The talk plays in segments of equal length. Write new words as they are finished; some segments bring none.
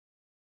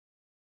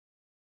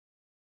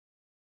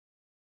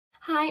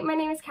Hi, my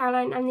name is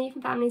Caroline. I'm the Youth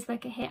and Families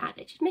worker here at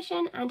Litchfield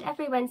Mission, and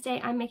every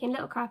Wednesday I'm making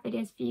little craft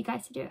videos for you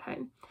guys to do at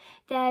home.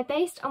 They're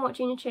based on what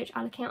Junior Church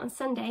are looking at on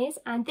Sundays,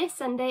 and this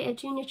Sunday at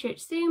Junior Church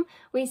Zoom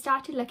we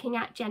started looking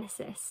at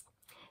Genesis.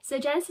 So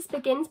Genesis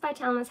begins by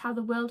telling us how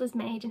the world was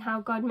made and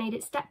how God made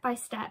it step by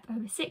step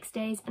over 6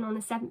 days, and on the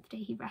 7th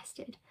day he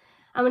rested.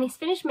 And when he's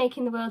finished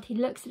making the world, he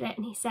looks at it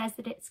and he says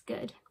that it's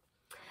good.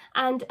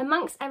 And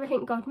amongst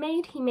everything God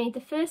made, he made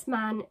the first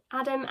man,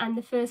 Adam, and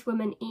the first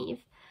woman,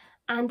 Eve.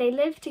 And they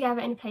lived together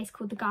in a place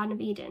called the Garden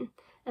of Eden.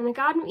 And the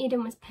Garden of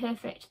Eden was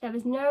perfect. There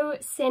was no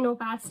sin or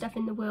bad stuff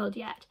in the world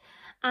yet.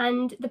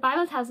 And the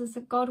Bible tells us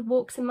that God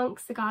walks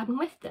amongst the garden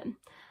with them.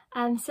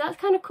 So that's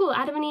kind of cool.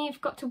 Adam and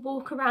Eve got to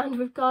walk around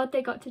with God.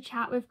 They got to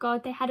chat with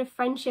God. They had a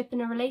friendship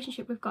and a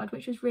relationship with God,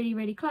 which was really,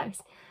 really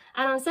close.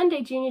 And on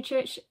Sunday, Junior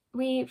Church,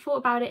 we thought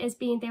about it as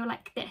being, they were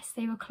like this.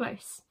 They were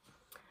close.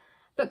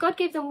 But God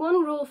gave them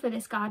one rule for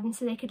this garden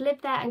so they could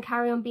live there and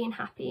carry on being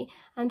happy,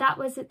 and that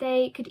was that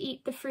they could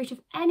eat the fruit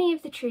of any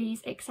of the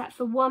trees except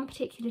for one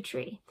particular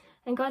tree.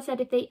 And God said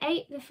if they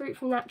ate the fruit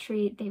from that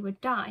tree, they would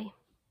die.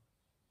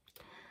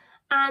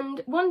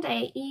 And one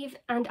day, Eve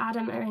and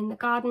Adam are in the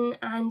garden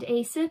and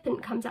a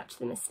serpent comes up to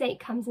them, a snake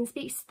comes and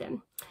speaks to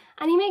them.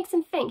 And he makes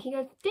them think, he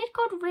goes, did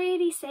God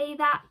really say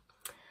that?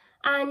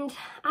 And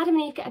Adam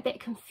and Eve get a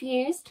bit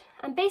confused,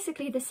 and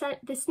basically the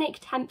snake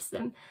tempts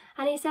them,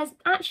 and he says,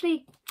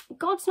 actually,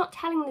 God's not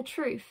telling the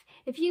truth.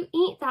 If you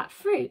eat that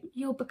fruit,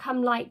 you'll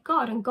become like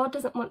God, and God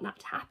doesn't want that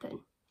to happen.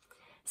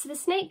 So the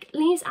snake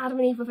leaves Adam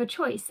and Eve with a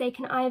choice. They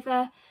can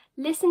either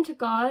listen to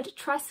God,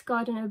 trust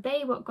God, and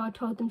obey what God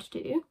told them to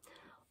do,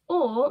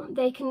 or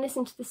they can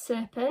listen to the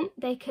serpent,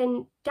 they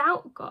can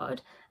doubt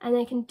God, and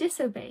they can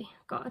disobey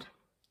God.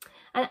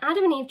 And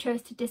Adam and Eve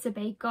chose to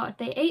disobey God.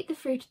 They ate the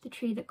fruit of the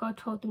tree that God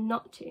told them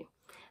not to.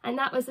 And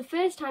that was the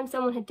first time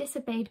someone had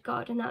disobeyed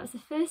God, and that was the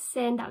first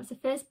sin, that was the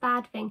first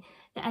bad thing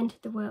that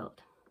entered the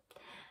world.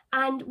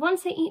 And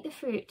once they eat the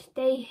fruit,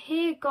 they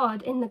hear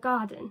God in the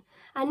garden.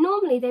 And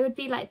normally they would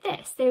be like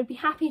this, they would be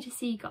happy to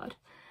see God.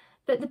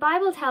 But the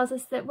Bible tells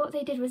us that what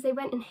they did was they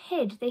went and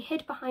hid. They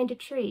hid behind a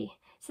tree.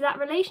 So that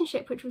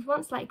relationship, which was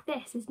once like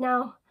this, is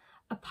now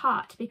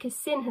apart because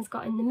sin has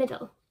got in the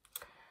middle.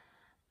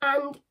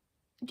 And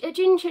at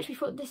Junior Church we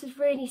thought this was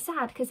really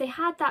sad because they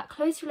had that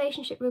close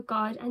relationship with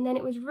God and then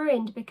it was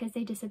ruined because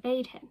they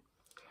disobeyed him.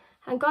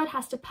 And God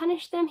has to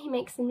punish them. He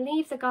makes them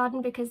leave the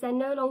garden because they're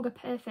no longer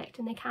perfect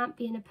and they can't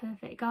be in a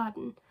perfect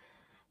garden.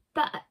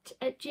 But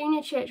at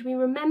Junior Church we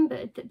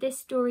remembered that this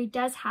story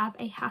does have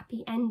a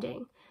happy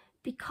ending,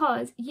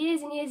 because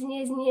years and years and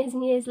years and years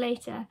and years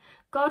later,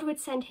 God would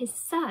send his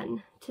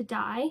son to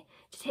die,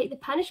 to take the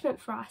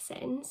punishment for our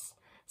sins,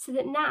 so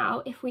that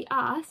now, if we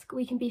ask,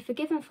 we can be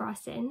forgiven for our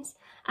sins,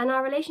 and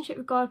our relationship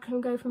with God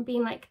can go from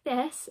being like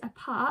this,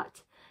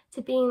 apart,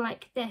 to being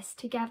like this,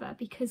 together,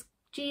 because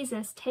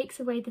Jesus takes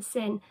away the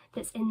sin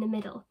that's in the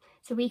middle,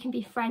 so we can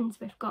be friends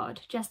with God,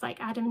 just like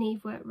Adam and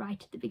Eve were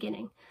right at the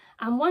beginning.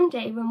 And one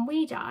day, when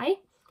we die,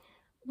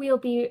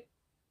 we'll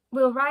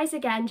rise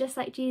again, just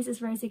like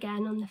Jesus rose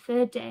again on the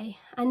 3rd day,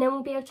 and then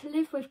we'll be able to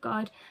live with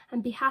God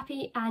and be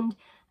happy, and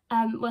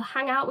we'll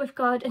hang out with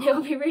God, and it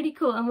will be really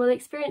cool, and we'll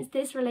experience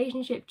this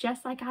relationship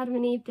just like Adam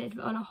and Eve did,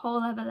 but on a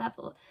whole other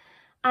level.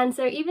 And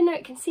so even though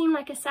it can seem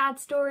like a sad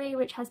story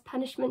which has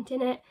punishment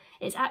in it,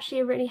 it's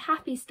actually a really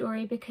happy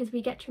story because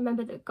we get to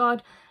remember that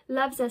God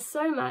loves us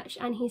so much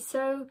and he's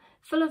so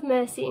full of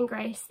mercy and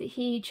grace that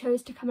he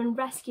chose to come and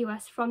rescue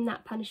us from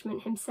that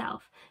punishment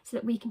himself so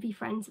that we can be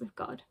friends with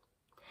God.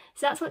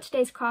 So that's what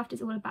today's craft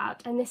is all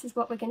about, and this is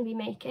what we're going to be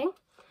making.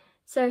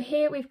 So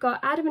here we've got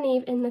Adam and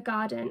Eve in the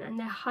garden, and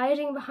they're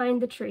hiding behind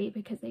the tree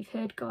because they've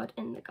heard God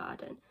in the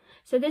garden.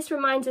 So this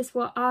reminds us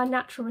what our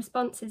natural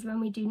response is when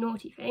we do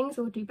naughty things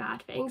or do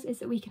bad things, is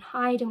that we can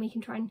hide and we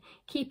can try and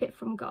keep it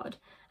from God.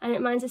 And it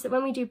reminds us that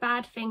when we do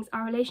bad things,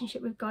 our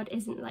relationship with God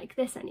isn't like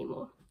this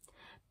anymore.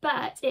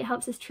 But it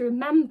helps us to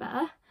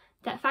remember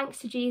that thanks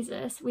to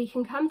Jesus, we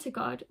can come to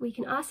God, we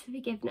can ask for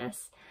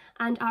forgiveness,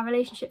 and our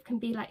relationship can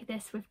be like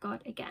this with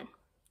God again.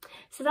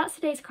 So that's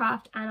today's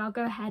craft, and I'll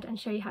go ahead and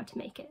show you how to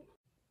make it.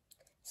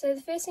 So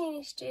the first thing you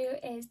need to do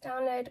is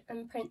download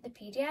and print the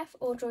PDF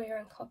or draw your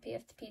own copy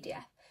of the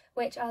PDF,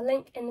 which I'll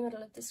link in the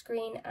middle of the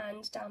screen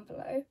and down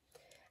below.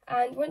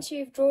 And once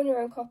you've drawn your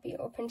own copy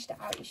or printed it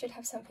out, you should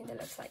have something that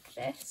looks like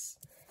this.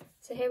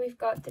 So here we've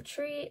got the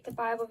tree, the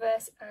Bible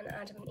verse, and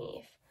Adam and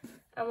Eve.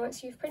 And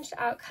once you've printed it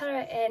out,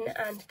 colour it in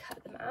and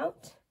cut them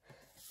out.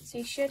 So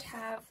you should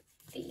have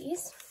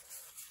these.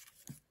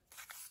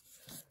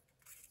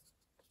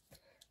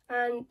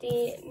 And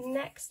the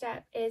next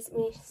step is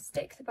we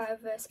stick the Bible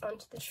verse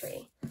onto the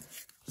tree.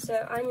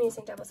 So I'm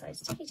using double-sided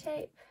sticky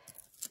tape.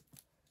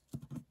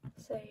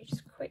 So you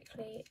just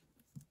quickly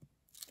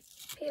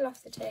peel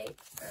off the tape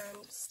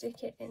and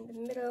stick it in the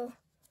middle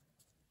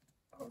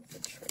of the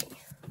tree,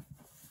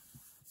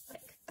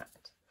 like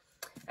that.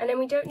 And then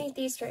we don't need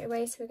these straight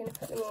away, so we're going to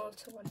put them all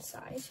to one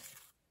side.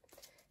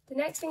 The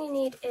next thing you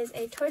need is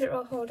a toilet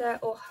roll holder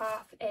or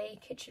half a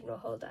kitchen roll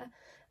holder.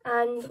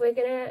 and we're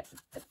going to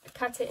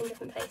cut it in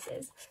different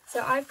places.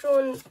 So I've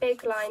drawn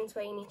big lines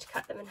where you need to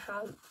cut them and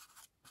how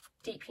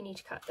deep you need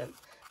to cut them.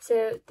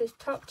 So the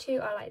top two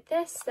are like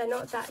this, they're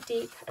not that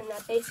deep and they're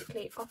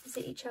basically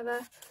opposite each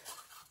other.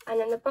 And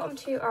then the bottom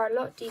two are a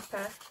lot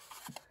deeper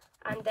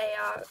and they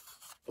are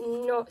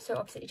not so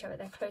opposite each other,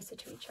 they're closer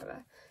to each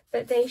other.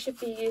 But they should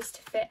be used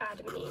to fit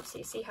Adam and Eve. So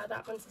you see how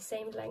that one's the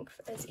same length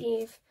as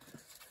Eve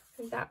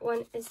and that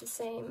one is the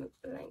same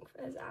length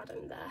as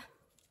Adam there.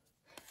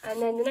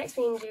 And then the next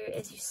thing you do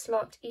is you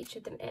slot each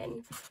of them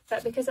in.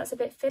 But because that's a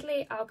bit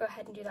fiddly, I'll go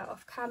ahead and do that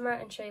off camera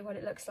and show you what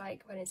it looks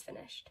like when it's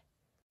finished.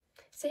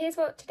 So here's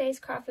what today's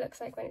craft looks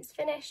like when it's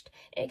finished.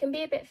 It can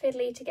be a bit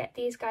fiddly to get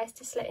these guys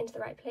to slit into the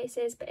right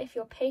places, but if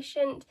you're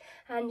patient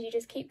and you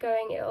just keep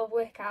going, it'll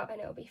work out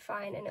and it'll be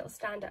fine and it'll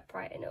stand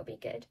upright and it'll be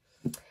good.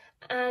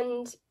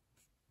 And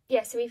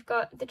yeah, so we've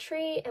got the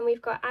tree and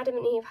we've got Adam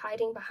and Eve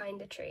hiding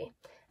behind the tree.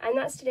 And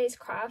that's today's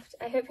craft.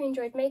 I hope you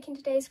enjoyed making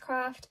today's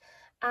craft,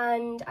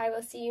 and I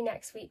will see you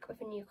next week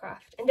with a new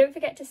craft. And don't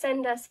forget to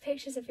send us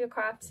pictures of your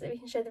crafts so that we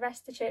can show the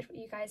rest of the church what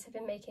you guys have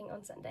been making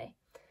on Sunday.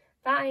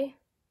 Bye!